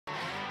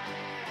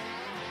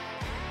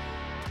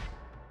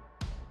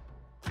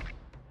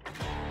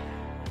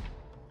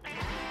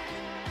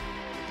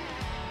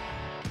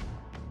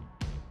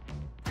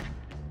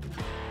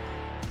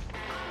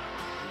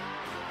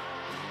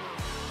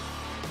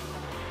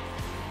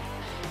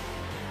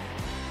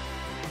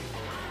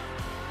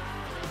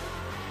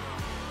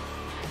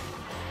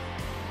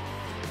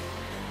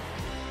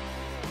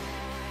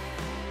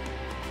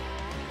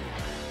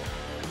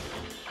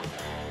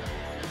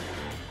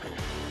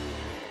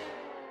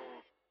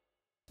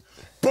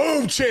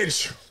Boom,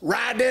 Chinch.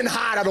 Riding in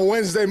hot on a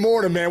Wednesday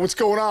morning, man. What's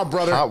going on,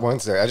 brother? Hot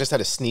Wednesday. I just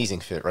had a sneezing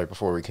fit right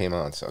before we came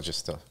on, so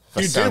just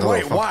you did?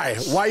 Wait, why?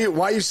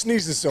 Why you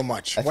sneezing so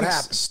much? What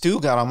happened?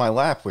 Stu got on my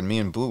lap when me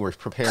and Boo were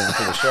preparing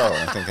for the show.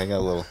 I think I got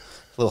a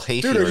little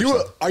hay fever.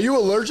 Dude, are you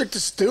allergic to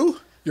Stu?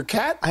 Your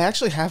cat? I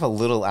actually have a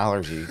little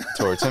allergy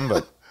towards him,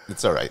 but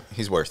it's all right.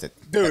 He's worth it.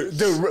 Dude,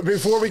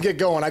 before we get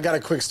going, I got a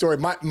quick story.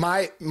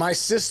 My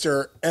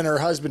sister and her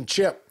husband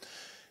Chip,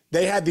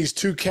 they had these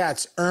two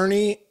cats,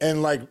 Ernie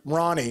and like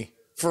Ronnie.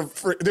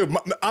 Dude,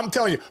 I'm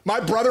telling you,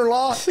 my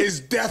brother-in-law is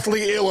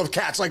deathly ill of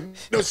cats. Like,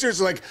 no,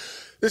 seriously, like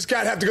this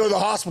cat had to go to the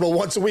hospital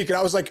once a week. And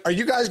I was like, are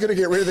you guys going to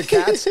get rid of the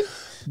cats?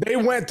 They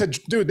went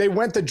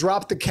to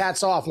drop the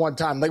cats off one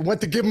time. They went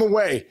to give them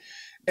away.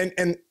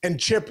 And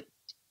Chip,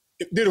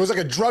 dude, it was like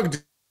a drug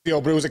deal,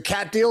 but it was a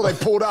cat deal. They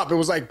pulled up. It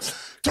was like,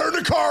 turn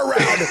the car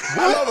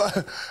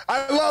around.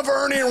 I love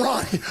Ernie and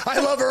Ronnie. I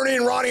love Ernie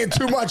and Ronnie and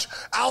too much.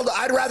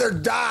 I'd rather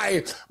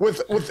die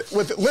with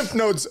lymph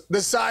nodes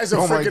the size of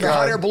freaking a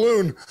hot air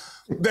balloon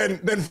than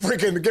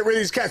freaking get rid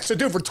of these cats. So,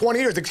 dude, for 20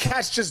 years, the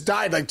cats just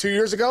died like 2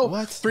 years ago,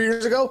 What? 3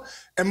 years ago.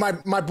 And my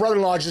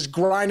brother-in-law is just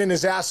grinding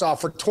his ass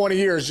off for 20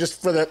 years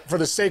just for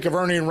the sake of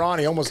Ernie and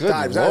Ronnie. Almost Good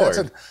died.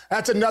 Lord.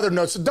 That's another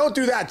note. So don't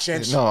do that,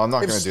 Chinch. No, I'm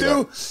not going to do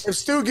that. If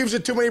Stu gives you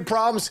too many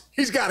problems,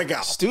 he's got to go.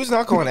 Stu's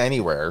not going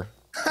anywhere.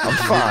 I'm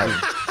fine.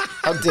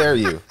 How dare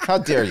you? How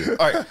dare you?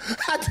 All right.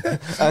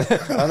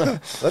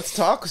 Let's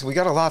talk. We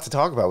got a lot to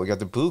talk about. We got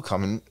the Boo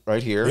coming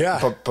right here. Yeah.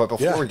 But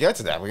before we get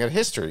to that, we got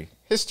history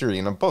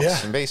in the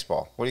books in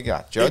baseball. What do you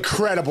got, Judge?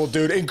 Incredible,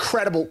 dude.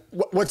 Incredible.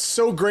 What's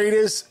so great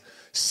is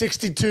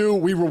 62.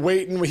 We were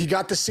waiting. He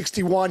got to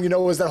 61. You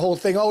know, it was that whole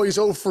thing. Oh, he's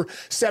over for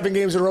 7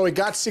 games in a row. He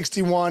got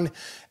 61.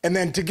 And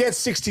then to get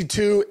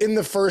 62 in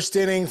the first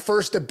inning,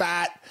 first at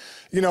bat,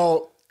 you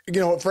know,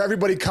 for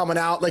everybody coming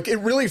out, like it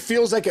really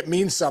feels like it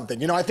means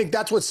something. You know, I think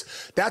that's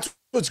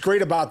what's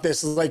great about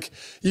this is like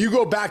you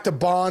go back to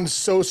Bonds,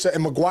 Sosa,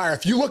 and McGuire.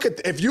 If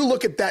you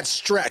look at that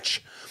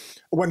stretch,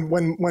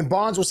 when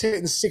Bonds was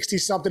hitting 60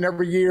 something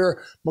every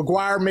year,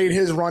 McGuire made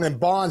his run and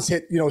Bonds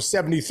hit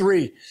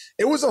 73.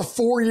 It was a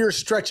 4-year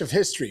stretch of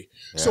history.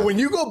 Yeah. So when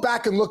you go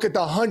back and look at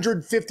the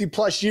 150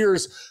 plus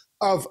years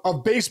of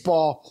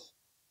baseball,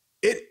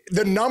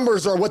 the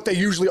numbers are what they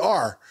usually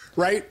are,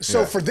 right?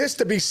 So for this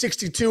to be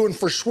 62 and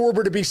for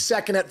Schwarber to be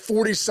second at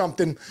 40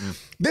 something,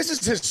 this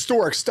is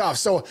historic stuff.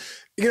 So,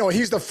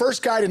 he's the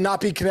first guy to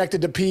not be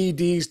connected to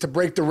PEDs to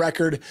break the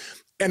record.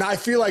 And I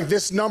feel like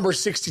this number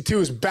 62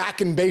 is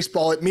back in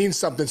baseball. It means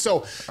something.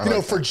 So,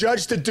 for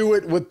Judge to do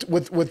it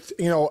with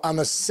on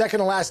the second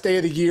to last day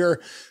of the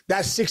year,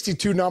 that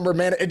 62 number,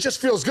 man, it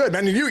just feels good,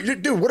 man. You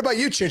dude, what about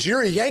you, Chinch?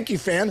 You're a Yankee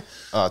fan.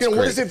 What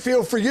does it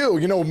feel for you?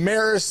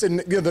 Maris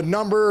and the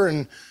number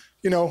and,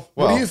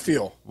 what do you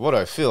feel? What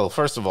I feel,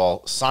 first of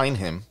all, sign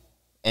him.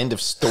 End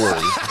of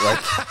story.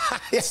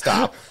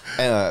 Stop.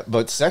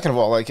 But second of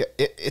all,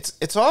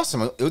 it's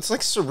awesome. It's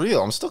like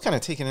surreal. I'm still kind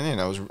of taking it in.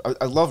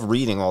 I love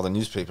reading all the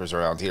newspapers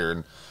around here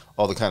and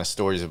all the kind of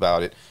stories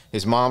about it.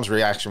 His mom's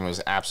reaction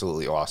was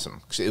absolutely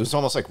awesome. It was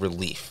almost like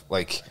relief,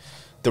 like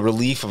the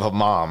relief of a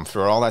mom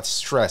for all that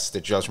stress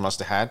that Judge must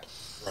have had.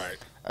 Right.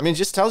 I mean, it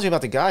just tells you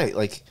about the guy.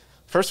 Like,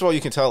 first of all,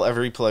 you can tell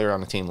every player on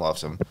the team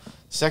loves him.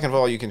 Second of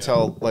all, you can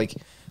tell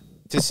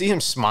to see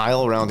him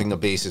smile rounding the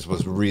bases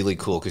was really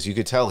cool because you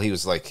could tell he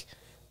was like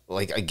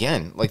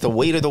the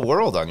weight of the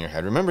world on your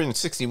head. Remember in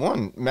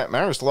 61,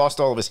 Maris lost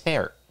all of his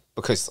hair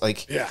because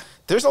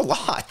there's a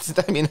lot.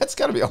 I mean, that's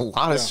got to be a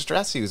lot of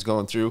stress he was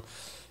going through.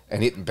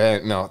 And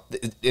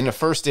in the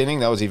first inning,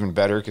 that was even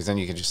better because then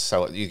you could just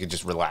sell it. You could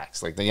just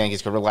relax. Like the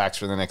Yankees could relax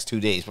for the next 2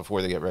 days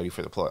before they get ready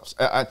for the playoffs.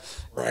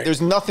 Right. There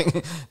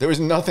was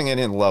nothing I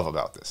didn't love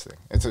about this thing.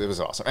 It was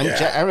awesome. And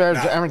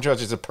Aaron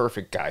Judge is a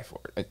perfect guy for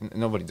it.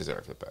 Nobody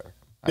deserves it better.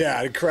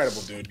 Yeah,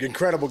 incredible, dude.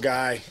 Incredible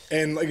guy.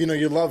 And,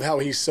 you love how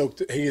he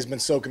has been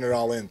soaking it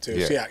all in, too.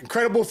 Yeah. So,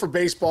 incredible for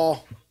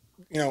baseball.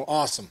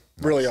 Awesome.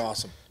 Nice. Really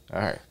awesome.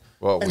 All right.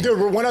 Well, and,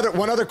 dude, one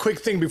other quick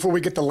thing before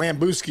we get the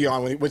Lambooski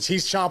on, which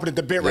he's chomping at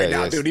the bit right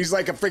now, dude. He's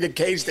like a friggin'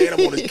 caged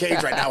animal in his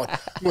cage right now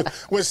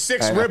with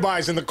 6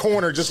 ribeyes in the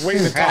corner just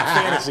waiting to talk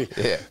fantasy.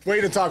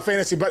 Waiting to talk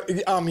fantasy. But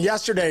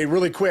yesterday,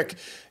 really quick,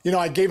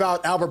 I gave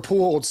out Albert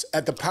Pujols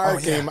at the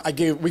Pirate game.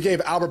 We gave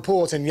Albert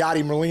Pujols and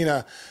Yadi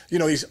Molina,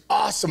 these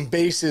awesome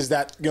bases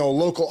that,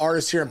 local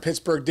artists here in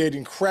Pittsburgh did.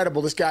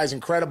 Incredible. This guy's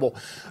incredible.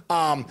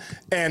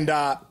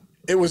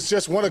 It was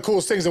just one of the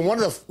coolest things, and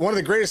one of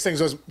the greatest things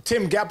was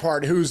Tim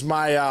Gephardt, who's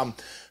my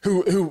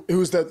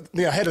who's the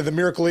head of the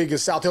Miracle League of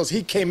South Hills.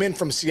 He came in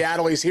from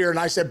Seattle. He's here, and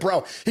I said,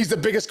 bro, he's the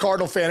biggest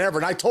Cardinal fan ever.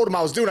 And I told him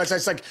I was doing it. I said,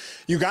 it's like,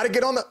 you got to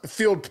get on the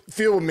field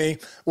with me.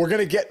 We're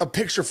gonna get a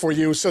picture for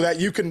you so that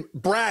you can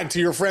brag to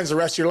your friends the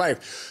rest of your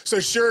life. So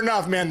sure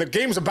enough, man, the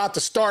game's about to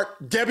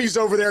start. Debbie's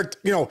over there.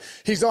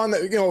 He's on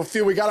the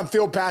field. We got him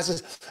field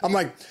passes. I'm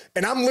like,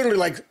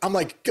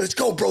 let's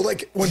go, bro.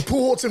 Like when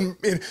Pujols and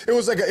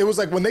it was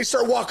like when they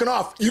start walking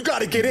off, you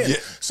got to get in. Yeah.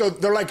 So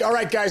they're like, all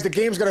right, guys, the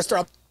game's gonna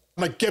start.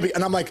 like, Gibby,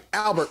 and I'm like,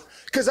 Albert,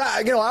 because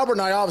Albert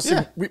and I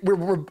obviously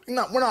we're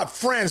not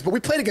friends, but we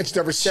played against each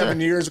other 7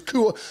 years.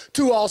 Cool,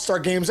 2 All-Star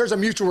games. There's a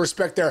mutual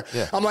respect there.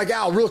 Yeah. I'm like,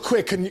 Al, real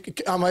quick, can you?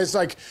 It's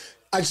like,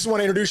 I just want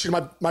to introduce you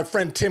to my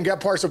friend Tim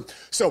Gephardt.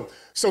 So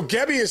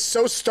Gebby is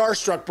so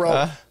starstruck,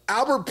 bro.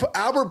 Albert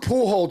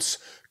Pujols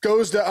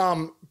goes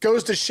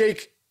to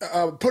shake.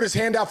 Put his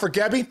hand out for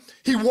Gebby.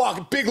 He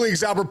walked big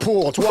leagues Albert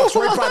Pujols, walks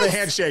right by the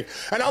handshake.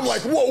 And I'm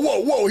like,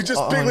 whoa. He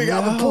just big league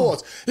Albert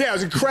Pujols. Yeah, it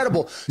was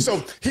incredible.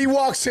 So he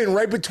walks in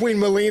right between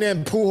Molina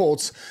and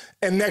Pujols.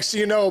 And next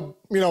thing you know,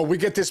 we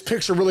get this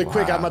picture really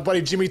quick. I had my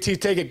buddy Jimmy T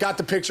take it, got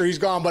the picture. He's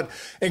gone. But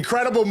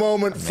incredible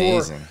moment.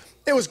 Amazing.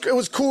 It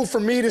was cool for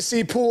me to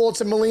see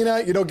Pujols and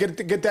Molina,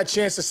 get that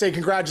chance to say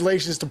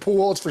congratulations to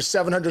Pujols for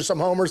 700 some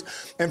homers,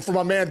 and for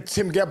my man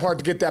Tim Gephardt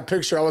to get that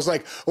picture. I was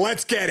like,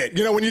 let's get it.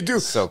 When you do,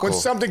 when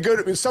something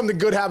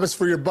good happens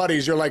for your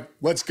buddies, you're like,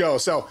 let's go.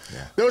 So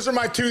those are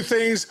my 2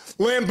 things.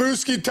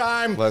 Lambooski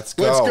time. Let's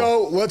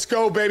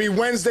go, baby.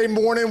 Wednesday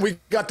morning, we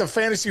got the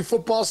fantasy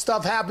football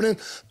stuff happening.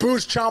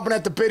 Boo's chomping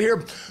at the bit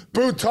here.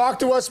 Boo, talk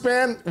to us,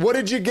 man. What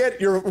did you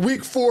get? Your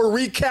week 4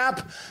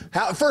 recap.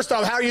 First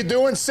off, how are you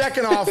doing?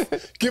 Second off,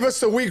 give us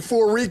the week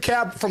 4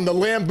 recap from the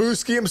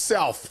Lambooski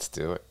himself. Let's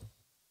do it.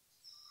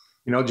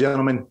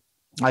 Gentlemen,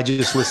 I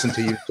just listened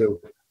to you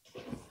two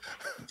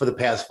for the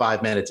past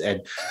 5 minutes,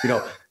 and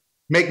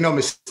make no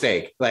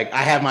mistake, like,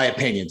 I have my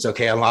opinions,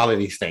 okay, on a lot of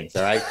these things,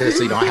 all right?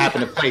 Because, I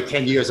happen to play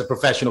 10 years of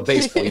professional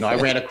baseball. I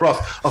ran across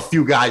a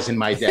few guys in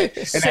my day.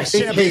 And Six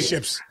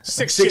championships.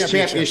 Six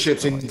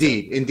championships,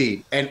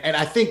 indeed. And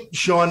I think,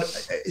 Sean,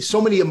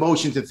 so many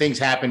emotions and things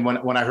happen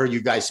when I heard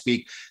you guys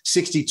speak.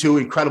 62,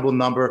 incredible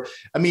number.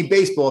 I mean,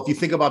 baseball, if you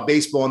think about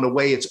baseball and the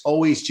way it's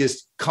always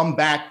just come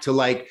back to,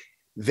 like,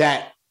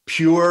 that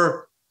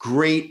pure,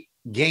 great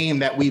game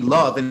that we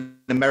love in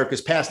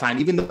America's pastime,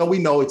 even though we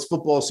know it's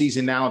football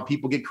season now and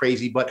people get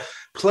crazy, but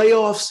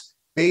playoffs,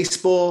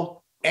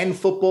 baseball, and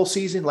football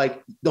season,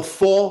 like the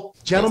fall,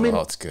 gentlemen,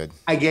 it's good.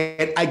 I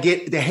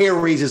get the hair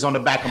raises on the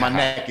back of my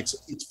neck.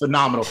 It's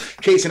phenomenal.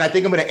 Case, and I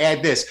think I'm going to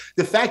add this: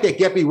 the fact that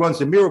Geppy runs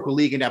the Miracle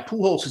League and that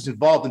Pujols is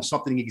involved in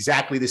something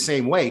exactly the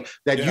same way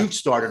that you've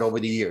started over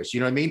the years. You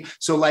know what I mean?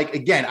 So, like,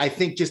 again, I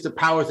think just the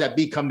powers that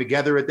be come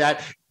together at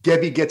that.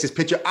 Gebby gets his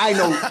picture. I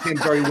know him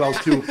very well,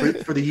 too,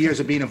 for the years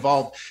of being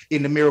involved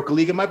in the Miracle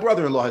League. And my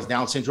brother-in-law has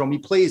Down syndrome. He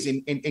plays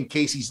in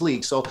Casey's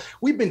league. So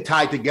we've been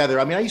tied together.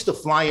 I mean, I used to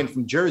fly in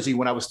from Jersey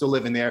when I was still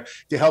living there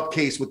to help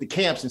Case with the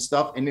camps and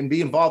stuff and then be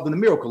involved in the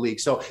Miracle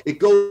League. So it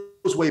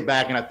goes way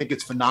back, and I think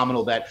it's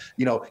phenomenal that,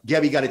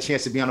 Gebby got a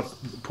chance to be on a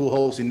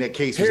Pujols in that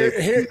case.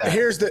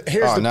 Here's the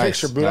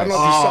picture, Boo. Nice. I don't know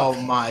if you saw.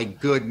 Oh, my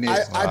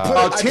goodness.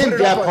 Tim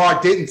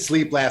Gephardt didn't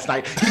sleep last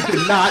night. He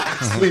did not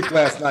sleep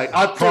last night.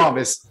 I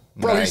promise.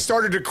 Bro, he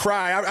started to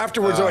cry.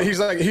 Afterwards, he's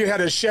like, he had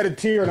to shed a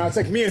tear, and I was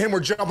like, me and him were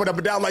jumping up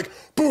and down like,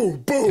 boo,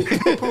 boo,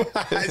 boo.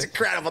 It's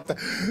incredible.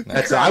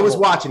 I was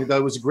watching it, though.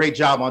 It was a great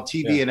job on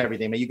TV and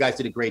everything, man. You guys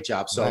did a great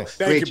job. So,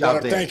 great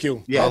job there. Thank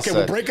you. Yeah. Okay,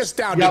 well, break us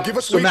down. Yep. Give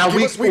us week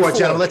 4,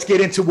 gentlemen. Let's get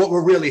into what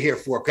we're really here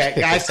for, okay,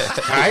 guys? All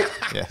right?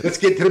 Let's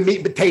get to the meat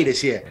and potatoes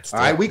here. All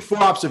right, week 4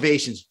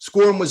 observations.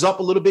 Scoring was up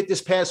a little bit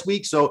this past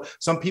week, so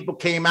some people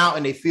came out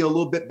and they feel a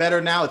little bit better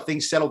now. If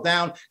things settled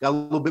down, got a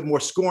little bit more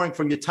scoring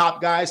from your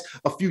top guys,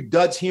 a few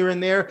duds here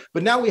and there.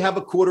 But now we have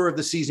a quarter of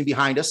the season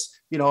behind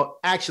us,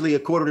 actually a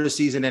quarter of the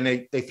season, and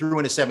they threw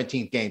in a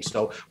 17th game.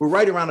 So we're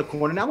right around the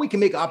corner. Now we can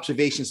make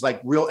observations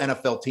like real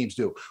NFL teams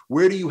do.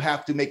 Where do you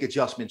have to make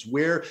adjustments?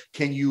 Where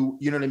can you,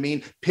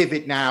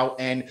 pivot now?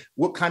 And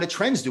what kind of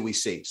trends do we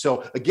see?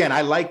 So again,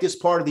 I like this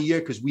part of the year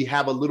because we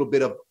have a little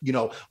bit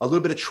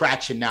of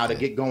traction now to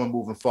get going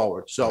moving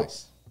forward. So,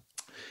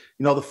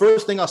 the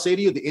first thing I'll say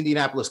to you, the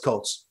Indianapolis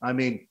Colts. I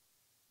mean,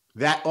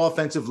 that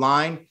offensive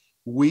line,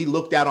 we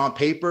looked at on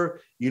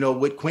paper,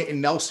 with Quentin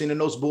Nelson and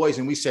those boys,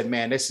 and we said,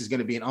 man, this is going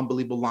to be an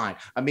unbelievable line.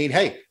 I mean,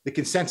 hey, the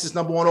consensus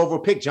number 1 overall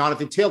pick,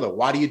 Jonathan Taylor.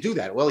 Why do you do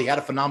that? Well, he had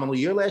a phenomenal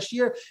year last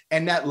year,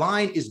 and that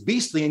line is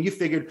beastly, and you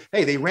figured,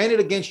 hey, they ran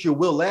it against your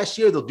will last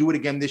year. They'll do it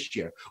again this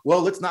year.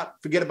 Well, let's not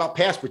forget about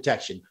pass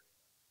protection.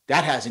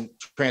 That hasn't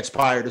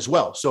transpired as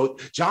well. So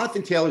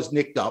Jonathan Taylor's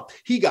nicked up.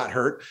 He got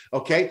hurt,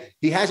 okay?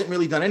 He hasn't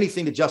really done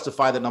anything to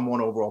justify the number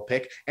 1 overall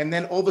pick, and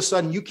then all of a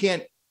sudden you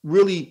can't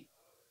really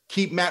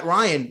keep Matt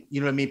Ryan,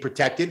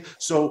 protected.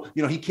 So,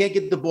 he can't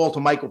get the ball to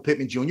Michael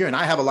Pittman Jr., and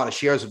I have a lot of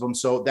shares of him,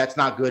 so that's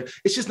not good.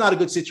 It's just not a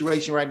good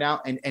situation right now,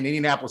 and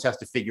Indianapolis has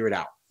to figure it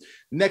out.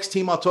 The next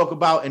team I'll talk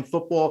about in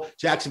football,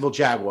 Jacksonville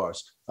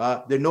Jaguars.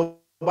 They're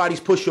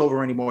nobody's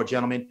pushover anymore,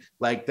 gentlemen.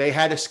 Like, they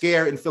had a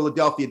scare in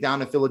Philadelphia,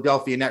 down in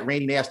Philadelphia, in that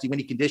rainy, nasty,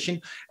 windy condition,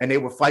 and they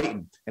were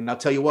fighting. And I'll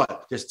tell you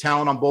what, there's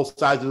talent on both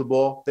sides of the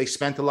ball. They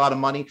spent a lot of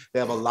money. They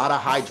have a lot of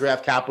high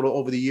draft capital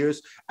over the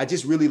years. I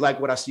just really like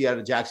what I see out of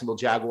the Jacksonville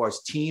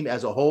Jaguars team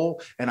as a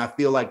whole, and I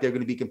feel like they're going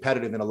to be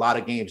competitive in a lot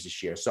of games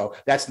this year. So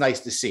that's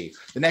nice to see.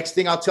 The next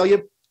thing I'll tell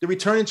you, the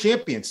returning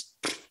champions.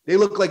 They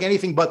look like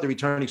anything but the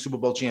returning Super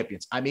Bowl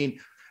champions. I mean,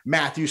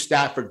 Matthew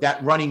Stafford,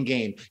 that running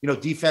game,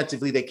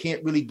 defensively, they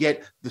can't really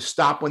get the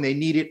stop when they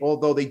need it,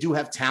 although they do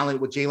have talent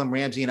with Jalen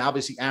Ramsey and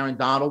obviously Aaron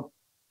Donald.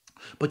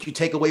 But you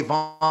take away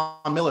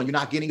Von Miller, and you're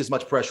not getting as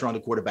much pressure on the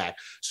quarterback.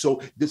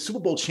 So the Super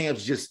Bowl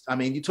champs just, I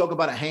mean, you talk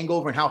about a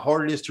hangover and how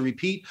hard it is to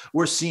repeat.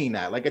 We're seeing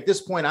that. Like at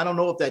this point, I don't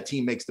know if that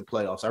team makes the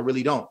playoffs. I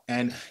really don't.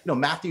 And,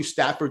 Matthew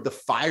Stafford, the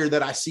fire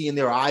that I see in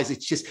their eyes,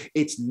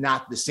 it's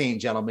not the same,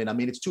 gentlemen. I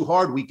mean, it's too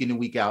hard week in and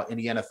week out in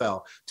the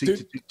NFL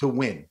to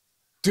win.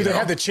 Do they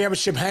have the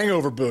championship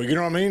hangover, Boo? You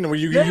know what I mean? When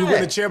you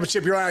win the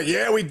championship, you're like,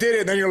 yeah, we did it.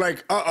 And then you're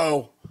like,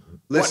 uh-oh.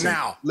 What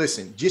now?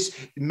 Listen, just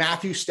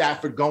Matthew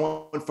Stafford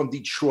going from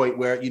Detroit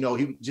where,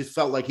 he just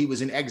felt like he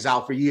was in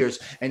exile for years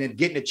and then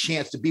getting a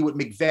chance to be with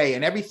McVay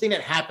and everything that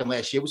happened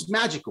last year was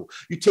magical.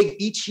 You take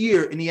each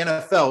year in the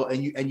NFL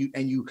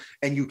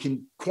and you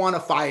can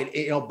quantify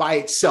it, by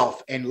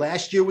itself. And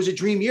last year was a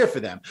dream year for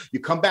them.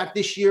 You come back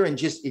this year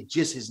and it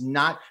just has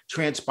not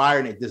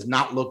transpired. It does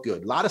not look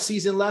good. A lot of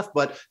season left,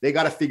 but they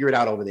got to figure it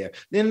out over there.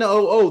 Then, the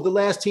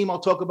last team I'll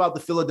talk about,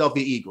 the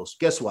Philadelphia Eagles.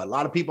 Guess what? A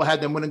lot of people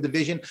had them winning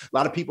division. A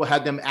lot of people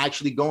had them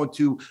actually going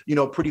to,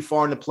 pretty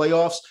far in the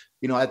playoffs.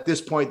 At this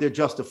point, they're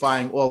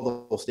justifying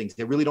all those things.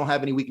 They really don't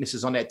have any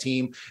weaknesses on that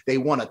team. They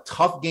won a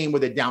tough game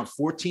where they're down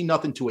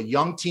 14-0 to a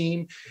young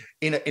team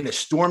in a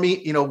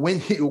stormy,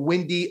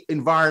 windy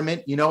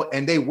environment,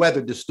 and they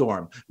weathered the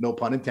storm. No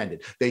pun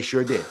intended. They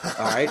sure did.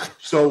 All right.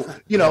 So,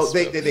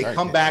 they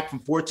come back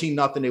from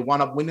 14-0. They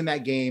wound up winning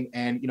that game.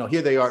 And,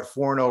 here they are at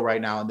 4-0 right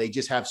now. And they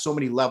just have so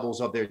many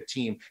levels of their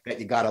team that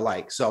you got to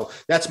like. So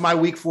that's my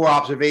week 4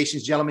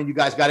 observations. Gentlemen, you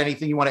guys got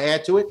anything you want to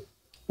add to it?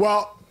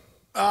 Well,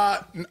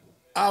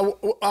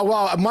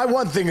 my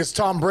one thing is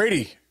Tom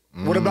Brady.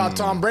 What about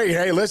Tom Brady?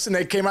 Hey, listen,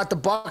 they came at the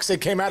Bucs. They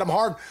came at him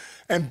hard,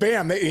 and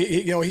bam,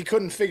 he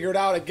couldn't figure it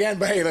out again.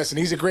 But hey, listen,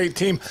 he's a great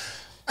team.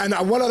 And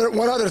one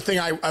other thing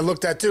I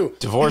looked at too.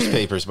 Divorce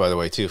papers, by the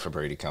way, too, for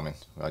Brady coming.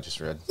 I just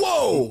read.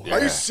 Whoa, yeah.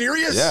 Are you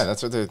serious? Yeah,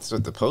 that's what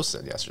the Post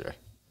said yesterday.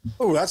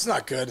 Oh, that's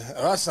not good.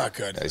 That's not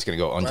good. Yeah, he's going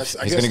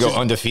to go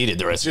undefeated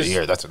the rest of the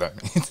year. That's what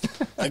that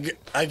means.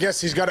 I guess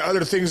he's got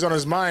other things on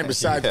his mind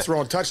besides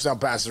throwing touchdown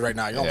passes right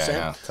now. You know what I'm saying?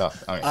 Yeah,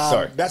 tough. I mean,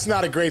 sorry. That's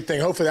not a great thing.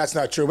 Hopefully that's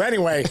not true. But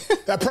anyway,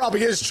 that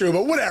probably is true.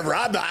 But whatever.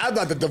 I'm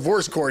not the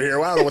divorce court here.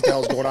 Well, I don't know what the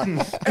hell's going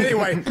on.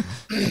 Anyway,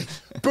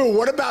 Boo,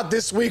 what about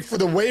this week for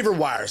the waiver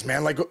wires,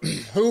 man? Like,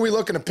 who are we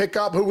looking to pick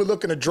up? Who are we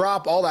looking to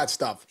drop? All that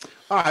stuff.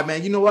 All right,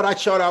 man. You know what? I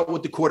shout out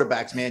with the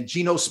quarterbacks, man.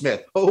 Geno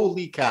Smith.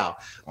 Holy cow.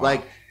 Wow.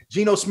 Like,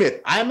 Geno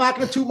Smith. I am not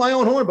going to toot my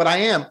own horn, but I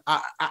am.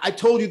 I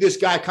told you this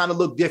guy kind of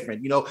looked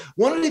different.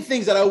 One of the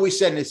things that I always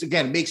said, and this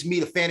again makes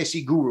me the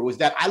fantasy guru, is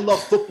that I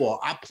love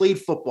football. I played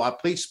football. I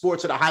played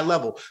sports at a high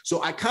level.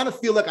 So I kind of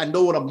feel like I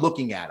know what I'm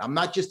looking at. I'm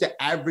not just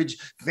the average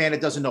fan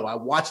that doesn't know. I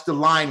watch the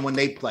line when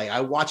they play.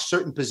 I watch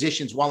certain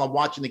positions while I'm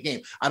watching the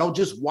game. I don't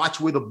just watch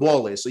where the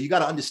ball is. So you got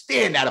to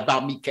understand that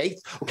about me, Case.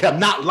 Okay, I'm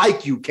not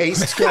like you, Case.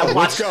 Let's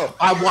go.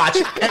 I watch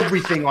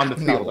everything on the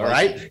field, all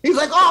right? He's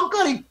like, oh, I'm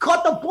good. He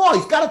caught the ball.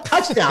 He's got a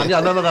touchdown. No.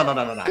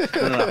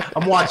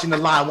 I'm watching the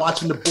line,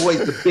 watching the boys,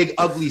 the big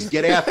uglies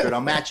get after it.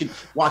 I'm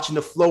watching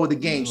the flow of the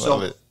game.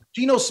 So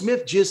Geno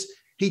Smith just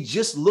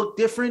looked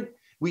different.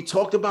 We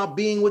talked about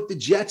being with the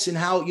Jets and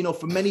how,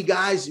 for many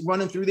guys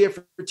running through there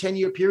for a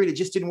 10-year period, it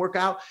just didn't work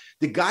out.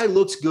 The guy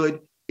looks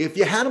good. If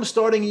you had him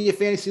starting in your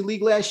fantasy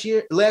league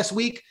last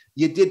week,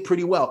 you did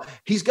pretty well.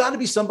 He's got to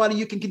be somebody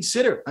you can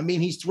consider. I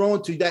mean, he's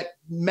throwing to that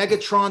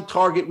Megatron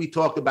target we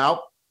talked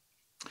about.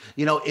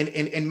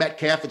 In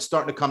Metcalf, it's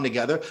starting to come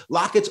together.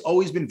 Lockett's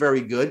always been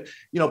very good.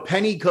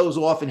 Penny goes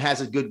off and has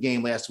a good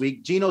game last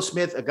week. Geno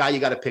Smith, a guy you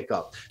got to pick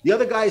up. The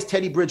other guy is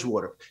Teddy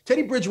Bridgewater.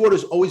 Teddy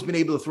Bridgewater's always been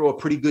able to throw a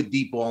pretty good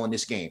deep ball in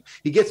this game.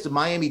 He gets the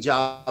Miami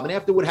job, and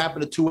after what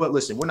happened to Tua,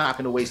 listen, we're not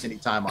going to waste any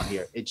time on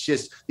here. It's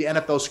just the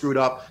NFL screwed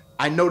up.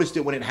 I noticed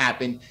it when it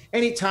happened.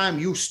 Anytime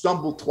you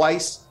stumble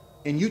twice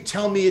and you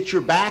tell me it's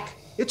your back,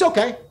 it's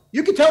okay.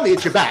 You can tell me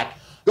it's your back.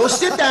 Go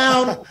sit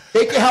down,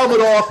 take your helmet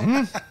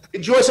off,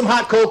 enjoy some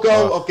hot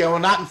cocoa. Okay, well,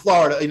 not in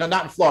Florida.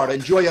 Not in Florida.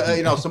 Enjoy,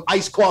 some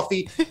iced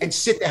coffee and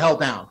sit the hell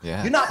down.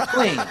 Yeah. You're not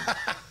playing.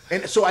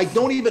 And so I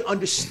don't even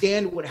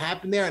understand what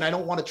happened there, and I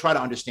don't want to try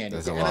to understand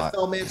it. The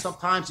NFL, man,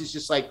 sometimes it's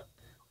just like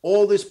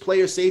all this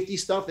player safety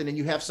stuff, and then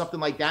you have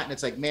something like that, and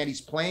it's like, man, he's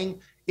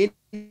playing in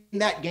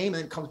that game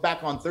and then comes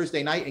back on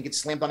Thursday night and gets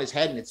slammed on his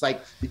head, and it's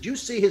like, did you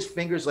see his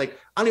fingers? Like,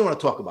 I don't even want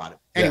to talk about it.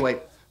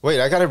 Anyway. Wait,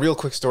 I got a real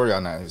quick story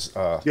on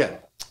that.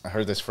 I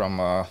heard this from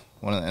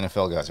one of the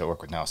NFL guys I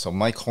work with now. So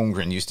Mike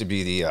Holmgren used to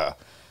be the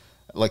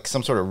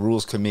some sort of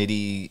rules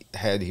committee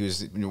head. He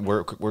was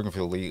working for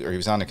the league, or he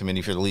was on the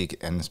committee for the league.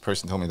 And this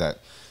person told me that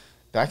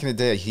back in the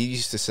day, he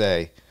used to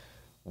say,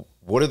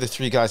 "What do the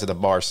 3 guys at the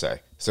bar say?"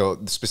 So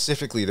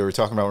specifically, they were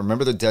talking about,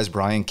 remember the Des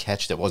Bryant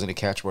catch that wasn't a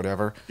catch,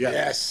 whatever?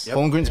 Yes.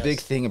 Holmgren's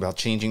big thing about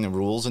changing the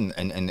rules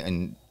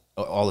and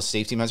all the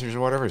safety measures or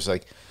whatever is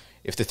like,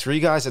 if the 3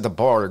 guys at the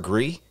bar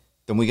agree,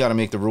 then we got to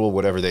make the rule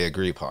whatever they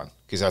agree upon,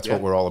 because that's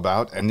what we're all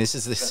about. And this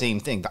is the same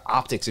thing. The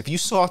optics. If you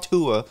saw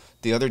Tua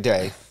the other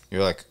day,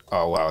 you're like,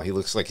 oh, wow, he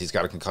looks like he's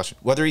got a concussion.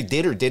 Whether he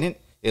did or didn't,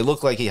 it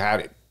looked like he had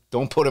it.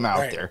 Don't put him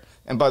out there.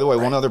 And by the way,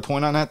 one other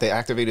point on that, they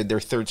activated their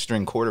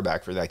 3rd-string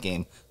quarterback for that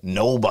game.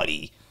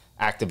 Nobody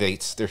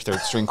activates their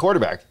 3rd-string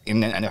quarterback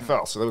in the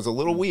NFL. So that was a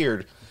little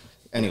weird.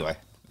 Anyway,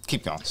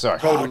 Keep going. Sorry.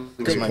 Totally.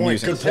 Good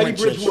point. Good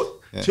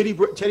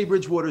point. Teddy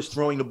Bridgewater's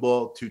throwing the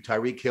ball to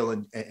Tyreek Hill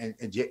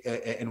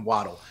and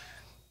Waddle.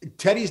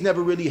 Teddy's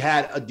never really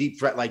had a deep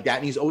threat like that,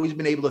 and he's always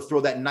been able to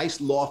throw that nice,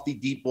 lofty,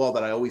 deep ball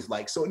that I always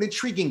like. So an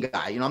intriguing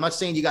guy. You know, I'm not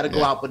saying you got to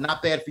go out, but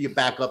not bad for your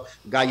backup,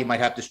 a guy you might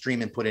have to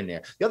stream and put in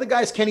there. The other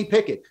guy is Kenny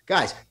Pickett.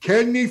 Guys,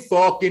 Kenny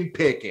fucking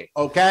Pickett,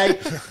 okay?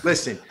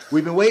 Listen,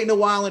 we've been waiting a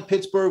while in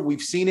Pittsburgh.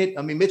 We've seen it.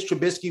 I mean, Mitch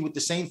Trubisky with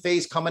the same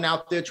face coming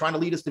out there trying to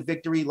lead us to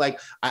victory. Like,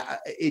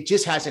 it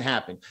just hasn't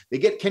happened. They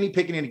get Kenny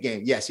Pickett in the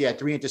game. Yes, he had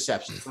 3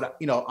 interceptions. But,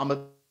 you know, I'm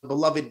a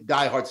beloved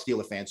diehard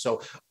Steeler fan.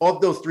 So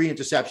of those 3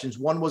 interceptions,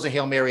 one was a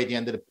Hail Mary at the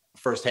end of the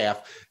first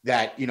half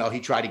that, you know, he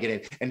tried to get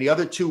in. And the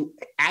other 2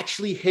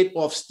 actually hit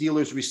off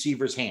Steelers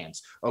receivers'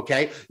 hands.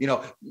 Okay. You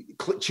know,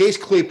 Chase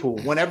Claypool,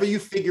 whenever you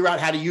figure out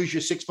how to use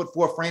your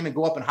 6'4" frame and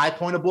go up and high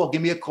point a ball,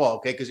 give me a call.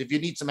 Okay. Because if you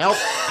need some help,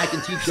 I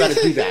can teach you how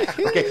to do that.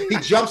 Okay. He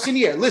jumps in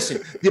the air.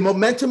 Listen, the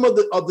momentum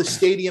of the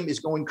stadium is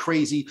going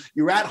crazy.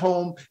 You're at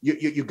home.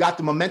 You got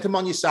the momentum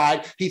on your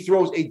side. He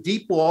throws a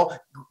deep ball.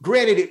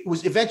 Granted, it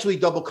was eventually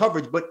double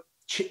coverage, but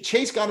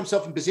Chase got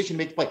himself in position to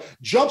make the play.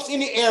 Jumps in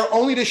the air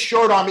only to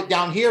short arm it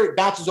down here. It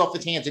bounces off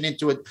his hands and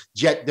into a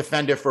jet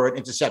defender for an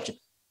interception.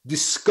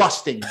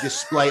 Disgusting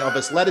display of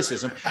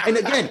athleticism. And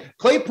again,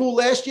 Claypool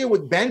last year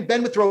with Ben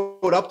would throw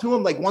it up to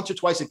him like once or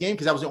twice a game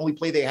because that was the only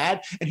play they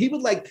had. And he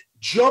would like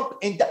jump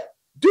and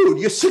dude,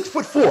 you're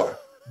 6'4".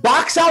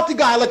 Box out the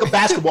guy like a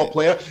basketball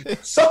player,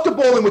 suck the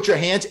ball in with your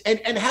hands, and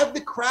have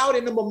the crowd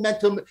and the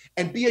momentum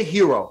and be a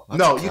hero.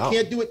 No, you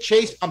can't do it,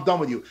 Chase. I'm done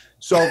with you.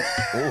 So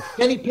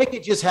Kenny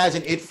Pickett just has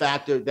an it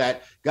factor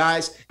that,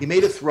 guys, he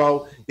made a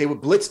throw. They would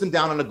blitz him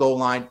down on the goal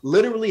line,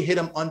 literally hit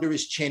him under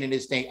his chin in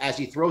his thing as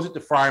he throws it to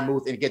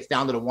Freiermuth and it gets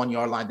down to the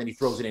 1-yard line. Then he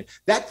throws it in.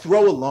 That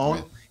throw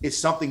alone is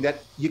something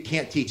that you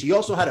can't teach. He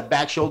also had a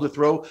back shoulder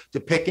throw to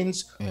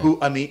Pickens,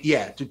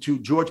 to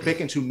George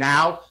Pickens, who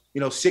now, you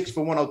know, 6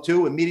 for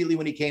 102. Immediately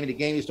when he came in the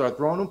game, he started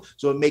throwing them.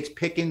 So it makes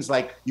Pickens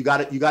like you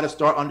got to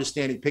start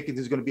understanding Pickens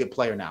is going to be a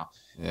player now.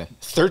 Yeah,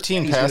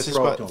 13 passes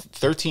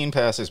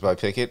by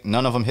Pickett.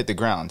 None of them hit the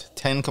ground.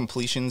 10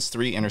 completions,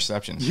 3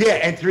 interceptions. Yeah,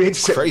 and 3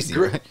 interceptions. Crazy,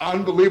 right?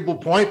 Unbelievable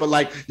point, but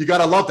like you got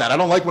to love that. I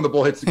don't like when the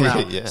ball hits the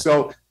ground.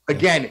 So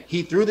again,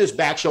 he threw this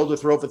back shoulder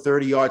throw for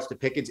 30 yards to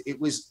Pickens. It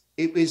was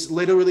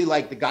literally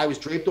like the guy was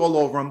draped all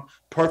over him.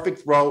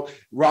 Perfect throw.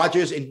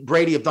 Rodgers and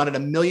Brady have done it a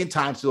million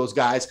times to those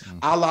guys,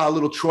 a la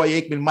little Troy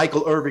Aikman,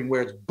 Michael Irving,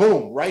 where it's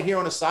boom, right here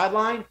on the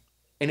sideline,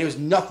 and there was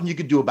nothing you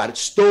could do about it.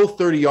 Stole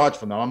 30 yards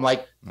from them. I'm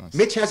like, nice.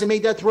 Mitch hasn't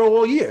made that throw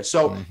all year.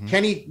 So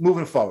Kenny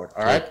moving forward,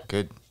 all right?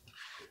 Good.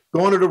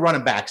 Going to the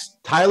running backs.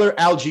 Tyler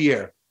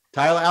Algier,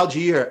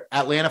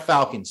 Atlanta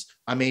Falcons.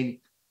 I mean,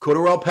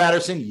 Cordarrelle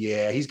Patterson,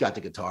 he's got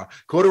the guitar.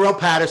 Cordarrelle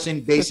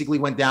Patterson basically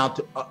went down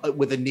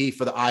with a knee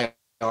for the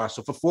IR.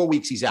 So for 4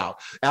 weeks, he's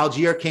out.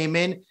 Algier came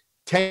in,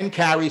 10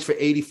 carries for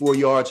 84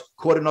 yards,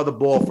 caught another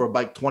ball for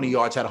about 20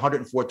 yards, had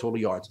 104 total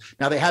yards.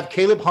 Now they have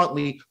Caleb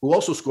Huntley, who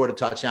also scored a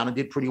touchdown and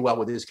did pretty well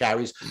with his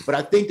carries. But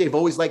I think they've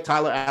always liked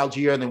Tyler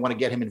Algier and they want to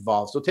get him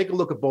involved. So take a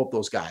look at both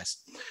those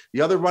guys.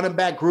 The other running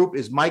back group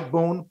is Mike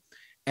Boone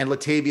and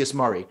Latavius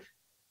Murray.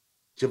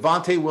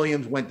 Javonte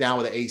Williams went down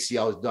with an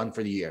ACL, is done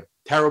for the year.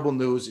 Terrible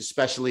news,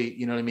 especially,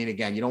 you know what I mean?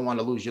 Again, you don't want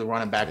to lose your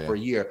running back for a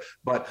year.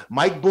 But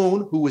Mike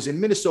Boone, who was in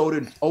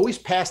Minnesota, always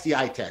passed the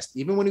eye test,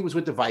 even when he was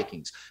with the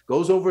Vikings,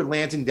 goes over and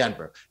lands in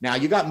Denver. Now,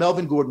 you got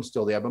Melvin Gordon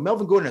still there, but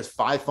Melvin Gordon has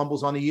 5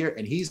 fumbles on the year,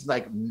 and he's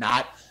like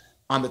not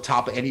on the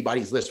top of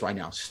anybody's list right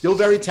now. Still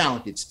very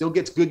talented, still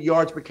gets good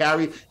yards per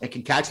carry and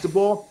can catch the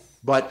ball.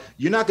 But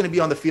you're not going to be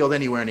on the field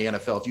anywhere in the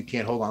NFL if you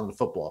can't hold on to the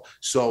football.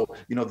 So,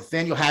 you know,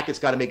 Nathaniel Hackett's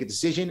got to make a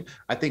decision.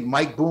 I think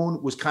Mike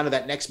Boone was kind of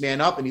that next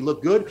man up, and he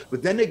looked good.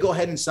 But then they go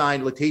ahead and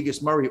sign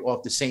Latavius Murray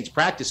off the Saints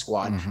practice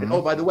squad. And,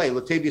 oh, by the way,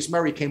 Latavius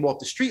Murray came off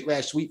the street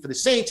last week for the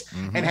Saints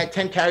and had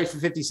 10 carries for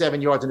 57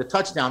 yards and a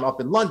touchdown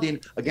up in London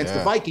against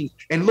the Vikings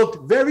and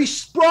looked very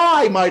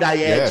spry, might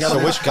I add.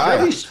 So which guy?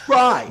 Very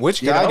spry.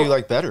 Which guy do you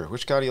like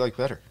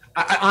better?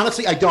 I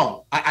honestly, I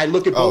don't. I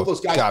look at both those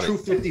guys true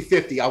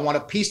 50-50. I want a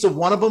piece of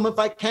one of them if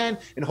I can,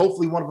 and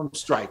hopefully one of them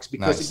strikes.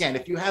 Because again,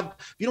 if you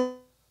don't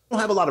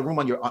have a lot of room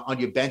on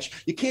your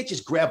bench, you can't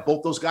just grab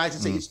both those guys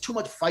and say it's too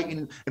much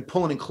fighting and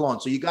pulling and clawing.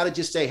 So you got to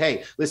just say,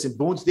 hey, listen,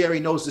 Boone's there, he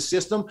knows the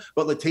system,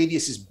 but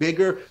Latavius is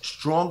bigger,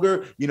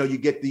 stronger. You know, you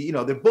get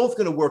they're both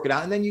going to work it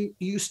out, and then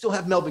you still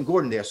have Melvin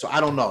Gordon there. So I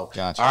don't know.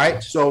 Gotcha. All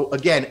right. So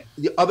again,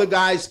 the other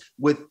guys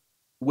with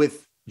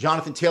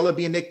Jonathan Taylor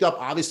being nicked up,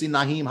 obviously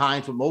Naheem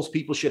Hines, but most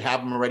people should have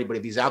him already. But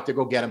if he's out there,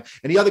 go get him.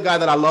 And the other guy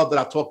that I love that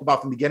I've talked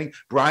about from the beginning,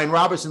 Brian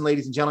Robinson,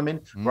 ladies and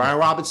gentlemen. Brian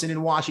Robinson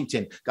in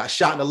Washington got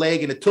shot in the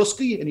leg in the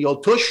Tusky, in the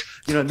old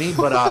tush, you know what I mean?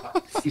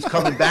 But he's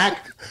coming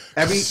back.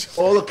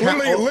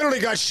 Literally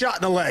got shot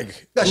in the leg.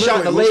 Shot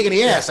in the leg and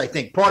the ass, I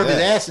think. Part of his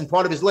ass and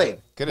part of his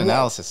leg. Good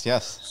analysis,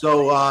 yes.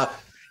 So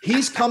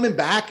he's coming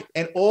back,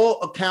 and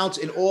all accounts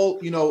and all,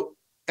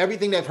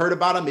 everything they've heard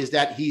about him is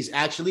that he's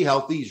actually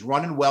healthy. He's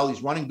running well.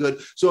 He's running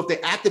good. So if they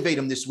activate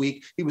him this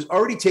week, he was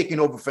already taking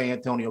over for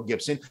Antonio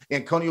Gibson.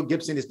 Antonio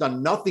Gibson has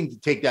done nothing to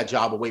take that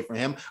job away from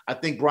him. I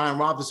think Brian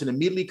Robinson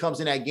immediately comes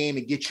in that game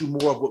and gets you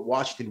more of what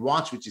Washington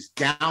wants, which is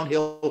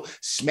downhill,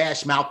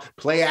 smash mouth,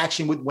 play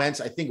action with Wentz.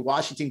 I think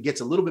Washington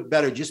gets a little bit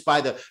better just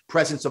by the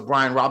presence of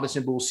Brian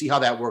Robinson, but we'll see how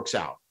that works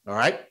out. All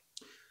right.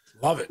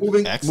 Love it.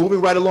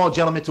 Moving right along,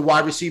 gentlemen, to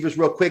wide receivers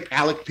real quick.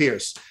 Alec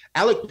Pierce,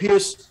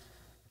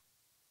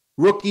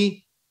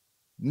 rookie,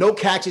 no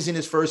catches in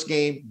his first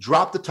game,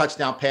 dropped the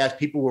touchdown pass.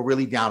 People were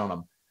really down on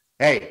him.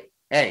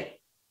 Hey,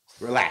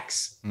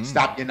 relax.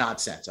 Stop your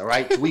nonsense, all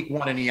right? It's week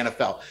 1 in the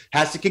NFL.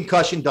 Has the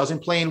concussion, doesn't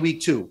play in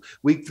week 2.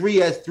 Week 3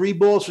 has 3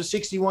 balls for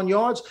 61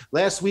 yards.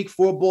 Last week,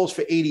 4 balls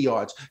for 80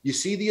 yards. You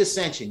see the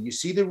ascension. You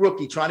see the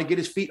rookie trying to get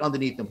his feet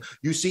underneath him.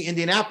 You see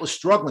Indianapolis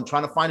struggling,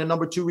 trying to find a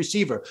number 2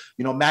 receiver.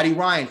 Matty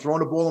Ryan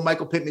throwing the ball to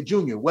Michael Pittman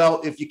Jr. Well,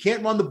 if you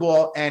can't run the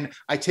ball and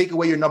I take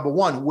away your number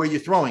 1, where are you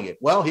throwing it?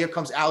 Well, here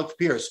comes Alex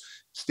Pierce.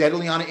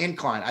 Steadily on an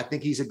incline. I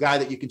think he's a guy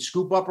that you can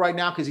scoop up right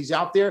now because he's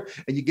out there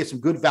and you get some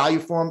good value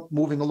for him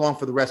moving along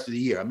for the rest of the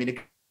year. I mean, a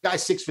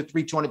guy's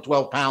 6'3",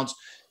 212 pounds.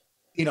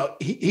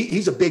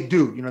 He's a big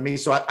dude. You know what I mean?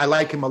 So I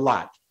like him a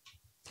lot.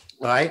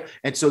 All right.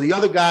 And so the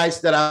other guys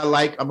that I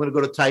like, I'm going to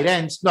go to tight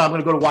ends. No, I'm going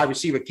to go to wide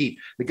receiver, Keith.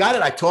 The guy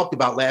that I talked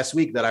about last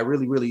week that I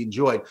really, really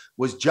enjoyed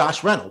was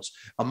Josh Reynolds.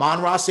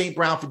 Amon-Ra St.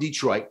 Brown for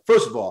Detroit.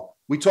 First of all,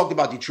 we talked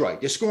about Detroit.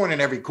 They're scoring in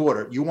every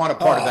quarter. You want a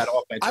part of that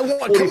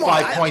offense.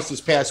 45 points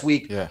this past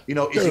week,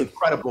 is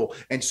incredible.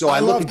 And so I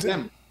look at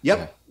them.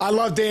 Yep. I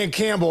love Dan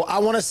Campbell. I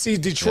want to see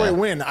Detroit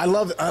win. I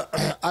love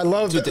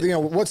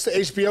what's the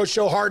HBO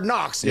show Hard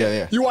Knocks?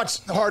 Yeah. You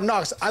watch Hard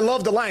Knocks. I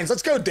love the Lions.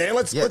 Let's go, Dan.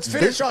 Let's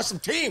finish off some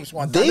teams.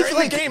 They're in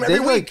the game every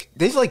week.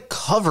 They've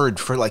covered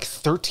for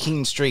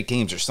 13 straight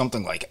games or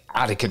something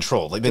out of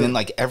control. They've been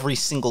in every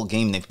single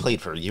game they've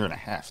played for a year and a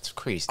half. It's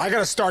crazy. I got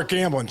to start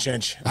gambling,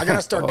 Chinch. I got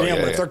to start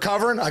gambling. If they're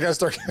covering, I got to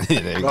start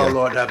gambling. Oh,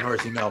 Lord have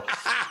mercy, no.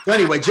 So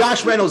anyway,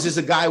 Josh Reynolds is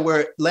a guy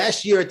where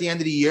last year at the end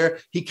of the year,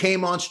 he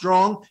came on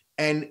strong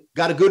and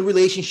got a good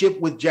relationship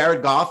with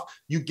Jared Goff.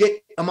 You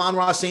get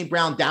Amon-Ra St.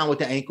 Brown down with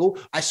the ankle.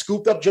 I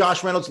scooped up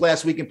Josh Reynolds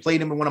last week and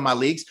played him in one of my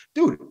leagues.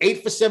 Dude,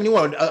 8 for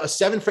 71, a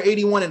 7 for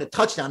 81 and a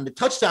touchdown. The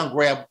touchdown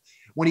grab,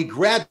 when he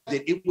grabbed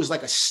it, it was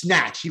like a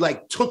snatch. He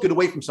took it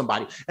away from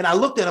somebody. And I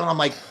looked at him and I'm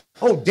like,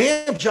 oh,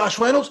 damn, Josh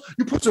Reynolds,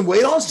 you put some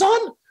weight on, son?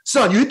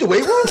 Son, you hit the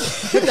weight room?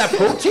 Get that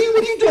protein?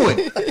 What are you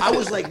doing? I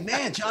was like,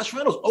 man, Josh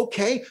Reynolds,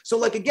 okay.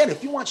 So, again,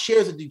 if you want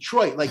shares of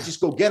Detroit,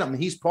 just go get him.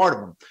 He's part of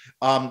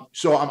them.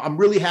 So I'm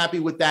really happy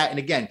with that. And,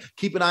 again,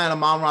 keep an eye on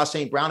Amon-Ra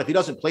St. Brown. If he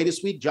doesn't play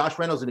this week, Josh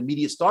Reynolds an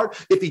immediate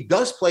start. If he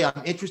does play,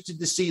 I'm interested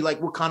to see,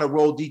 what kind of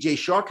role DJ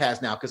Shark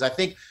has now because I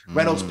think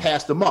Reynolds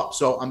passed him up.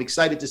 So I'm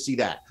excited to see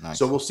that. Nice.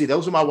 So we'll see.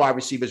 Those are my wide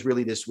receivers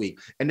really this week.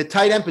 And the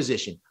tight end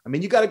position, I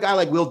mean, you got a guy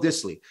like Will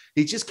Dissly.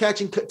 He's just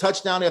catching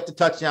touchdown after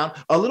touchdown,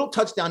 a little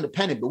touchdown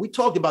dependent, but we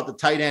talked about the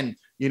tight end,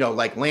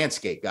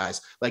 landscape,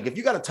 guys. If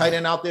you got a tight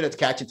end out there that's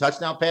catching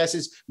touchdown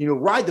passes,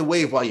 ride the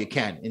wave while you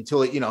can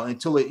until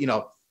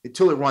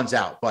it runs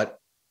out. But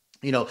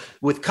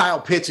with Kyle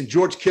Pitts and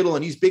George Kittle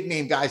and these big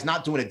name guys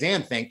not doing a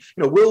damn thing,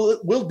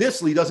 Will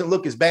Dissly doesn't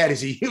look as bad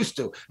as he used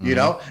to,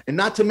 and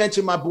not to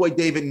mention my boy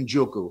David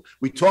Njoku.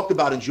 We talked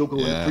about Njoku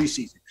in the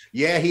preseason.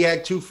 Yeah, he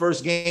had 2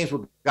 first games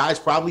where guys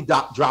probably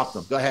dropped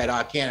them. Go ahead.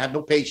 I can't have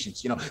no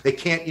patience. They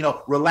can't,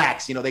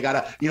 relax. They got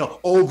to,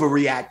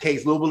 overreact.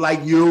 Case a little bit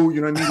like you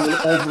know what I mean? A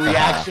little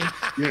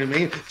overreaction. You know what I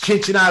mean?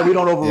 Chinch and I, we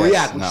don't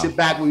overreact. We sit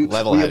back, we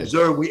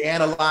observe, we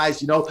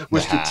analyze, we're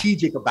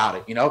strategic about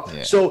it,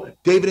 Yeah. So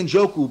David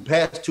Njoku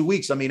past 2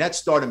 weeks, I mean, that's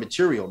starting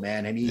material,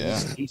 man. And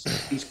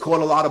he's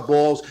caught a lot of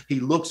balls. He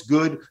looks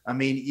good. I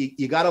mean,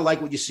 you got to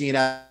like what you're seeing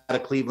out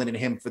of Cleveland and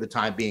him for the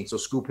time being. So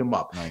scoop him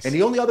up. Nice. And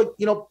the only other,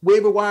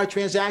 waiver wire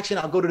transaction,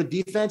 I'll go to the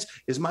defense,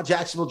 is my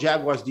Jacksonville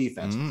Jaguars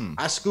defense.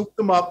 I scooped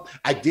them up.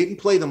 I didn't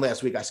play them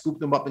last week. I scooped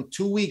them up in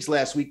 2 weeks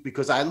last week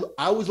because I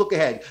always look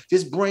ahead.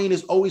 This brain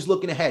is always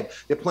looking ahead.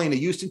 They're playing the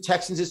Houston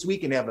Texans this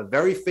week, and they have a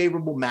very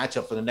favorable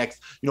matchup for the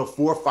next, 4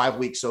 or 5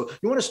 weeks. So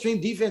you want to stream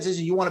defenses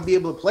and you want to be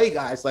able to play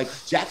guys like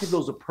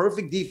Jacksonville's a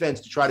perfect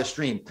defense to try to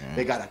stream.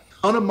 They got a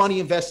ton of money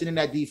invested in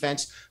that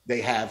defense.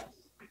 They have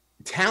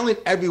talent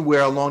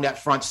everywhere along that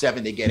front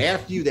 7. They get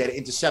after you. They had an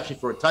interception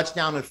for a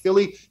touchdown in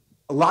Philly.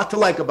 A lot to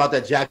like about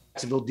that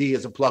Jacksonville D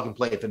as a plug and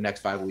play for the next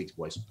 5 weeks,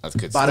 boys. That's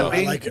good bada stuff.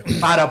 Bing, I like it.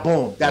 Bada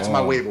boom. That's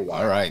my waiver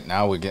wire. All right,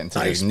 now we're getting to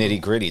the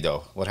nitty gritty,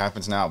 though. What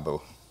happens now, Boo?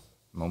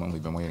 The moment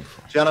we've been waiting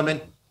for. Gentlemen,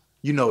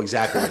 you know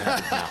exactly what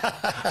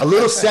happens now. A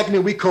little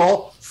segment we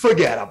call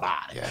Forget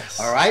About It. Yes.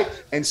 All right.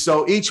 And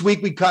so each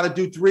week we kind of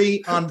do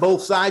 3 on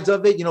both sides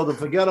of it, the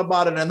forget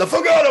about it and the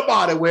forget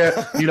about it, where,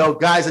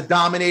 guys are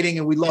dominating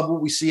and we love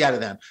what we see out of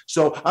them.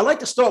 So I like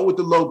to start with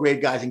the low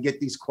grade guys and get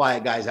these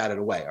quiet guys out of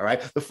the way. All right.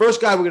 The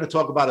first guy we're going to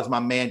talk about is my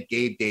man,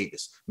 Gabe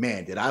Davis.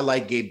 Man, did I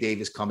like Gabe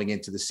Davis coming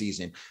into the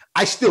season.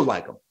 I still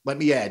like him. Let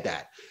me add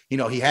that. You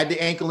know, he had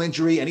the ankle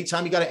injury.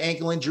 Anytime you got an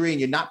ankle injury and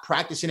you're not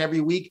practicing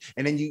every week,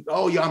 and then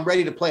I'm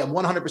ready to play. I'm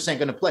 100%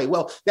 going to play.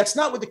 Well, that's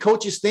not what the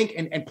coaches think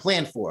and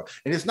plan for.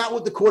 And it's not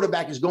what the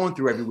quarterback is going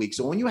through every week.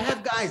 So when you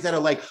have guys that are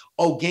like,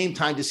 game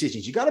time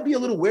decisions, you got to be a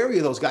little wary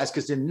of those guys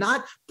because they're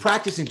not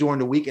practicing during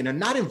the week and they're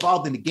not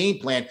involved in the game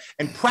plan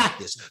and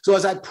practice. So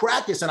as I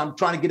practice and I'm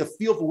trying to get a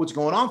feel for what's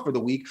going on for the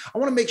week, I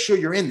want to make sure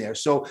you're in there.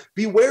 So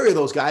be wary of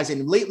those guys.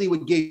 And lately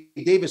with Gabe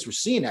Davis, we're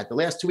seeing that. The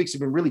last 2 weeks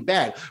have been really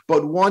bad.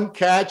 But 1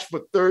 catch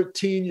for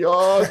 13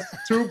 yards,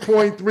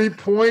 2.3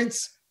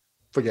 points.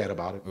 Forget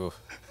about it. Oof.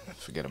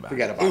 Forget about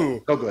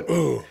it. No good.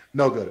 Ooh.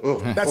 No good.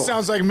 Ooh. That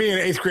sounds like me in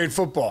 8th grade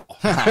football.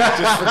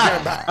 Just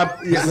forget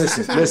about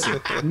it.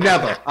 Listen.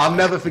 Never. I'll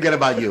never forget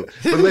about you.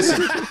 But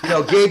listen,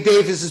 Gabe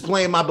Davis is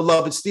playing my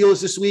beloved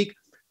Steelers this week.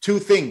 2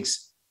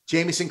 things.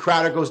 Jamison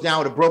Crowder goes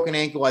down with a broken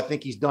ankle. I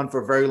think he's done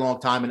for a very long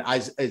time. And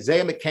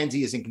Isaiah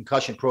McKenzie is in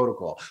concussion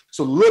protocol.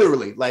 So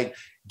literally, like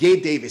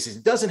Gabe Davis,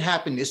 it doesn't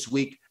happen this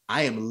week.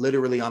 I am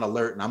literally on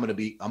alert, and I'm gonna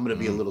be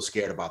a little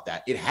scared about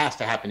that. It has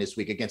to happen this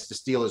week against the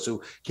Steelers,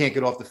 who can't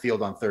get off the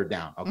field on 3rd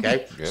down.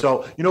 Okay,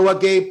 so you know what,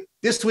 Gabe?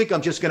 This week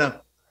I'm just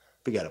gonna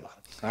forget about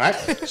it. All right.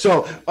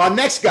 So our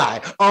next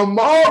guy,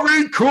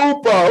 Amari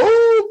Cooper.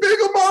 Ooh, big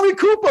Amari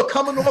Cooper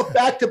coming off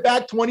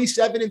back-to-back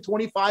 27 and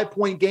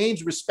 25-point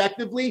games,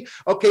 respectively.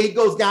 Okay, he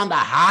goes down to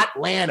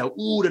Hotlanta.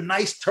 Ooh, the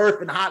nice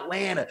turf in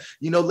Hotlanta.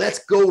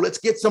 Let's go. Let's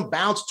get some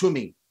bounce to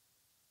me.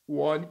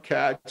 1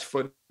 catch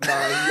for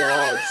 9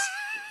 yards.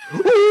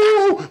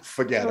 Ooh,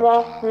 forget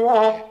about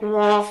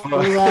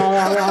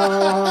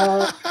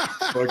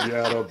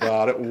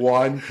it.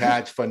 1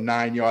 catch for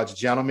 9 yards.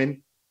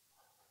 Gentlemen,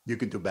 you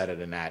can do better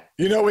than that.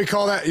 You know what we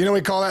call that?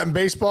 We call that in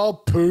baseball?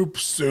 Poop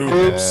soup.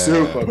 Poop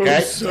soup,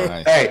 okay? Poop soup.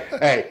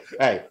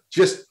 Hey.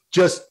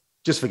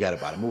 Just forget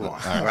about it. Move on.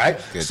 All right.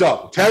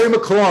 So Terry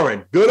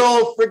McLaurin, good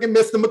old freaking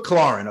Mr.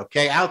 McLaurin,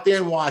 okay, out there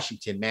in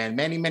Washington, man,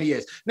 many, many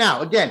years.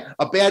 Now, again,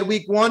 a bad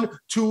week 1,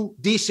 2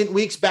 decent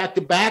weeks back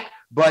to back,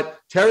 but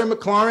Terry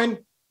McLaurin,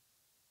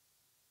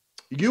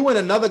 you and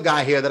another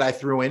guy here that I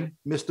threw in,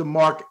 Mr.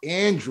 Mark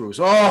Andrews.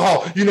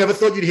 Oh, you never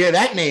thought you'd hear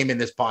that name in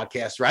this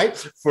podcast, right?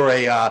 For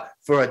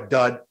a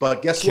dud,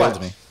 but guess what?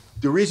 Me.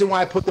 The reason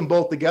why I put them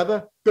both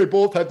together, they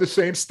both had the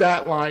same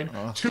stat line.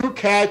 2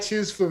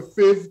 catches for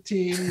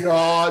 15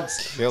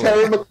 yards.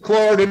 Terry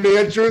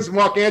McLaurin and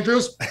Mark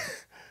Andrews.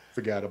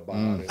 Forget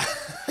about it.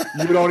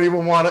 You don't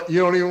even want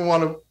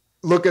to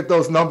look at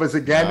those numbers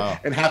again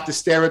and have to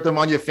stare at them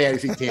on your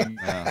fantasy team.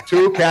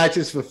 2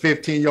 catches for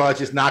 15 yards,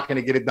 just not going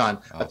to get it done.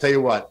 I'll tell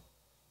you what.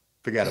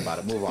 Forget about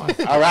it. Move on.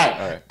 All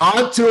right.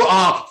 On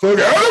to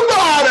forget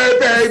about it,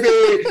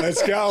 baby.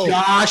 Let's go.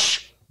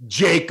 Josh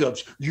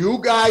Jacobs. You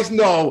guys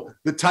know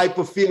the type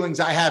of feelings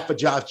I have for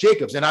Josh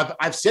Jacobs. And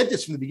I've said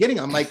this from the beginning.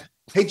 I'm like,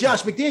 hey,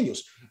 Josh McDaniels,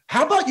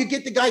 how about you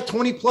get the guy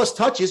 20-plus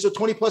touches or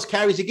 20-plus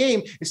carries a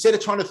game instead of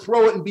trying to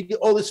throw it and be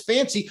all this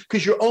fancy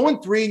because you're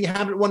 0-3 and you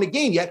haven't won a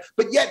game yet.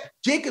 But yet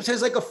Jacobs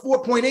has like a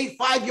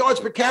 4.85 yards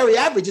per carry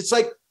average. It's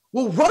like,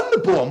 well, run the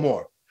ball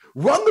more.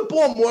 Run the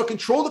ball more,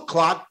 control the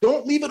clock.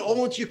 Don't leave it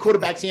all into your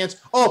quarterback's hands.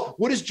 Oh,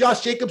 what does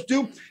Josh Jacobs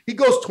do? He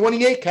goes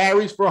 28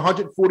 carries for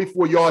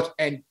 144 yards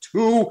and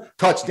 2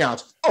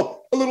 touchdowns.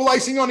 Oh, a little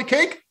icing on the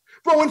cake?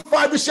 Throwing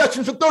 5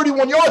 receptions for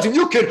 31 yards, and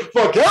you can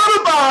forget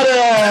about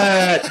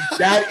it.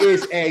 That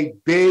is a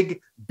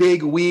big,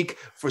 big week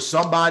for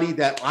somebody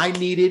that I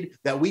needed,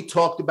 that we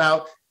talked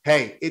about.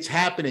 Hey, it's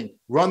happening.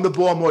 Run the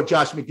ball more,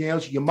 Josh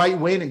McDaniels. You might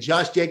win, and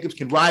Josh Jacobs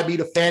can ride me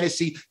to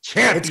fantasy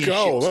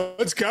championships.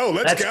 Let's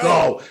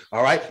go.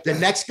 All right. The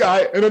next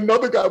guy and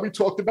another guy we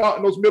talked about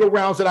in those middle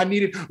rounds that I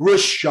needed,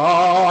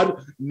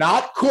 Rashad,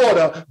 not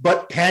quarter,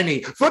 but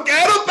Penny.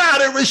 Forget about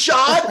it,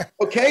 Rashad.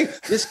 Okay.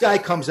 This guy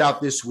comes out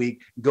this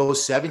week,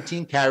 goes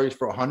 17 carries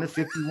for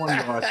 151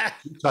 yards,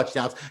 2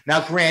 touchdowns.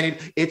 Now, granted,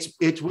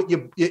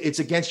 it's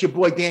against your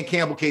boy Dan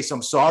Campbell case.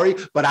 I'm sorry,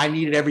 but I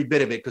needed every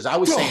bit of it because I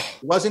was saying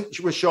it wasn't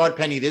Rashad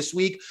Penny this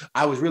week.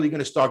 I was really going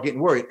to start getting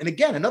worried. And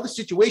again, another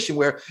situation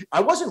where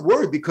I wasn't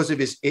worried because of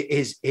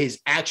his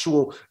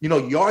actual,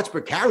 yards per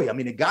carry. I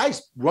mean, the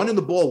guy's running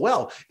the ball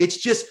well. It's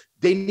just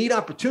they need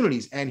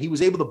opportunities. And he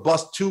was able to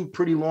bust 2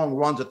 pretty long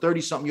runs, a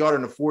 30-something yarder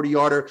and a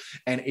 40-yarder.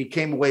 And he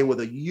came away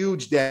with a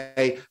huge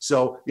day.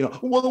 So,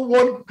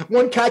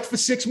 one catch for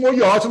 6 more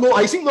yards, a little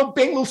icing, a little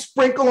bing, a little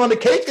sprinkle on the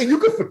cake, and you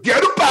can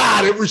forget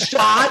about it,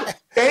 Rashad.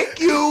 Thank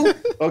you.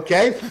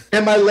 Okay.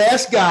 And my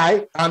last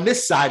guy on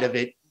this side of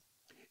it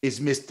is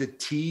Mr.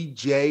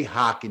 T.J.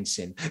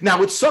 Hawkinson.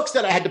 Now, it sucks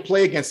that I had to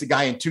play against the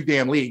guy in 2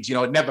 damn leagues.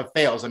 It never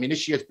fails. I mean,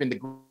 this year has been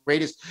the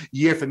greatest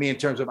year for me in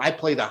terms of I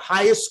play the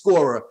highest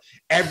scorer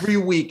every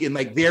week, and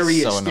there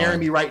he is staring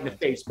me right in the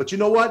face. But you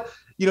know what?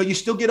 You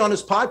still get on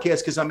his podcast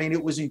because,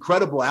 it was an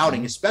incredible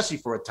outing, especially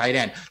for a tight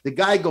end. The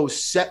guy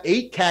goes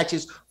 8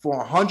 catches for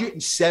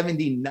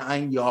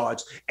 179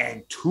 yards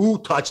and 2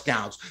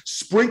 touchdowns.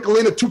 Sprinkle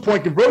in a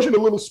 2-point conversion, a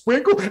little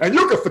sprinkle, and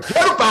you can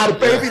forget about it,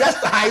 baby. That's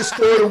the highest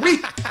score of the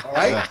week. All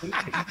right.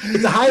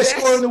 It's the highest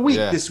score of the week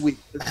this week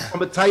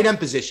from a tight end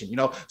position, you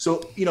know.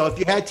 So, you know, if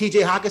you had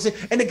TJ Hawkinson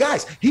and the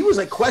guys, he was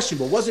like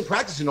questionable, wasn't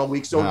practicing all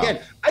week. So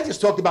again, I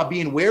just talked about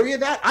being wary of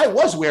that. I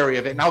was wary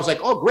of it. And I was like,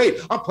 oh, great.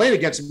 I'm playing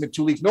against him in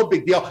 2 weeks. No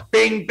big deal.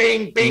 Bing,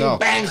 bing, bing,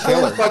 bang.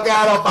 Get the fuck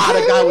out of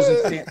the guy was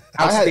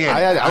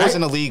outstanding. I was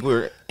in a league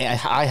where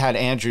I had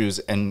Andrews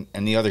and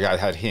the other guy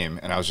had him,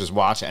 and I was just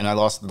watching, and I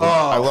lost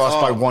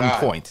by 1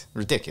 point.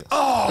 Ridiculous.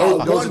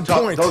 Those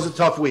are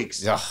tough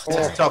weeks. Yeah.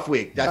 That's a tough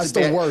week. That's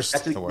the worst.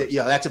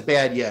 That's a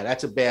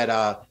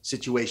bad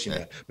situation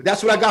there. But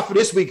that's what I got for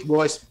this week,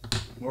 boys.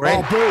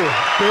 Right? Boo.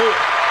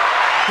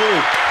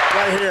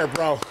 Right here,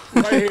 bro.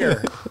 Right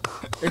here.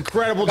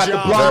 Incredible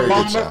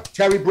job.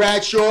 Terry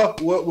Bradshaw,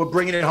 we're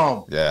bringing it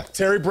home. Yeah.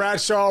 Terry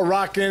Bradshaw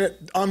rocking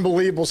it.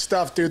 Unbelievable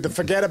stuff, dude. The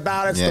forget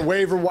about it, the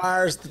waiver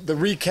wires, the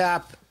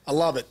recap. I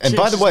love it. And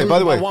by the way,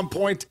 1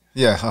 point.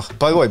 Yeah.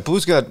 By the way,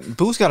 Boo's got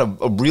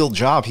a real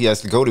job he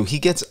has to go to. He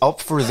gets up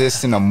for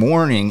this in the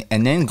morning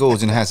and then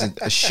goes and has a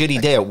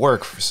shitty day at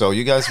work. So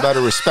you guys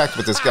better respect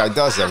what this guy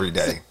does every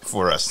day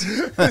for us.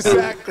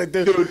 Exactly,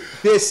 dude.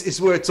 This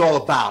is where it's all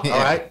about. All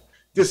right.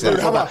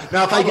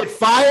 Now, if I get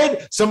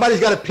fired, somebody's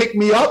got to pick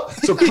me up.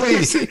 So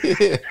please,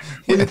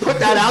 when you put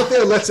that out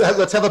there, let's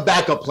have a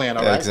backup plan.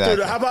 All right. Exactly.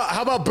 Dude,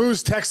 how about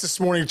Boo's text this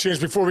morning,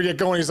 Chinch, before we get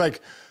going? He's like,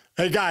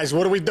 hey guys,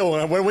 what are we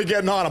doing? When are we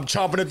getting on? I'm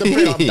chomping at the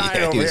bit. I'm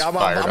dying over here.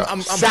 I'm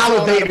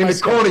salivating in the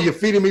corner. You're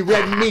feeding me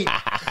red meat.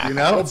 You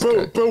know?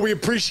 Well, Boo, we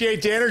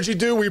appreciate the energy,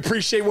 dude. We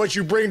appreciate what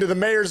you bring to the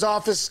mayor's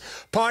office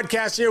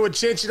podcast here with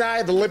Chinch and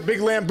I, the Big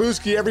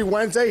Lambooski, every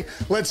Wednesday.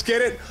 Let's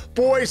get it.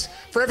 Boys,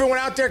 for everyone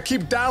out there,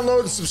 keep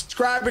downloading,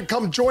 subscribing.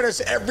 Come join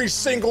us every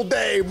single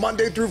day,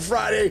 Monday through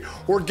Friday.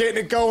 We're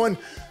getting it going.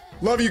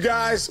 Love you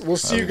guys. We'll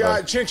see you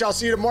guys. Chinch, I'll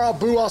see you tomorrow.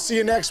 Boo, I'll see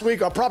you next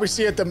week. I'll probably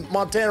see you at the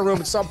Montana room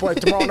at some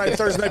point tomorrow night,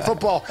 Thursday Night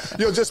Football.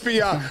 You'll just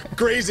be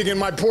grazing in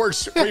my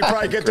porch. We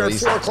probably get there at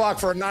 4 o'clock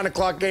for a 9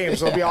 o'clock game,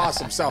 so it'll be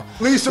awesome. So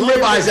leave some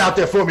ribeyes out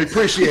there for me.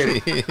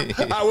 Appreciate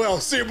it. I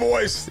will. See you,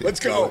 boys. Let's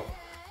go.